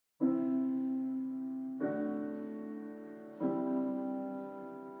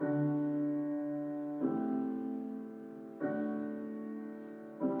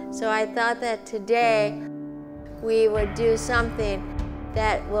So I thought that today we would do something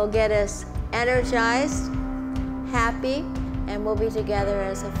that will get us energized, happy, and we'll be together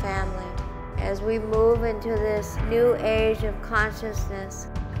as a family. As we move into this new age of consciousness,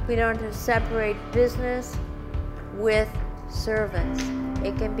 we don't have to separate business with service.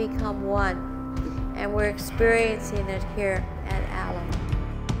 It can become one, and we're experiencing it here at Alo.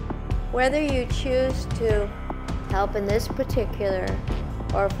 Whether you choose to help in this particular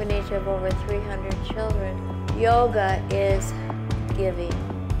orphanage of over 300 children, yoga is giving.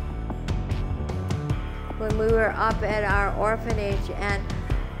 When we were up at our orphanage, and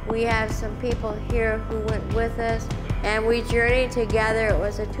we have some people here who went with us, and we journeyed together. It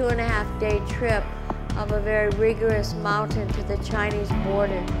was a 2.5-day trip of a very rigorous mountain to the Chinese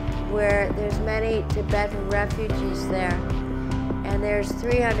border, where there's many Tibetan refugees there. And there's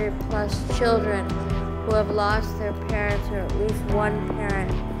 300 plus children who have lost their parents, or at least one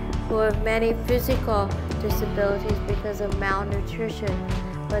parent, who have many physical disabilities because of malnutrition.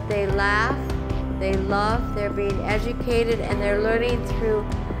 But they laugh, they love, they're being educated, and they're learning through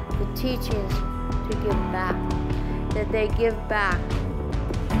the teachings to give back, that they give back.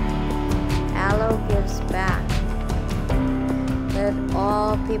 Alo gives back. Let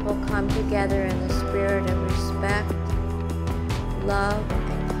all people come together in the spirit of respect, love,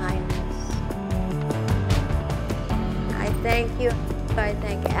 and kindness. I thank you. I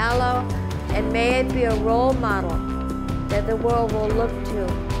thank Alo, and may it be a role model that the world will look to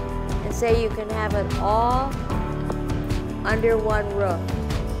and say you can have it all under one roof.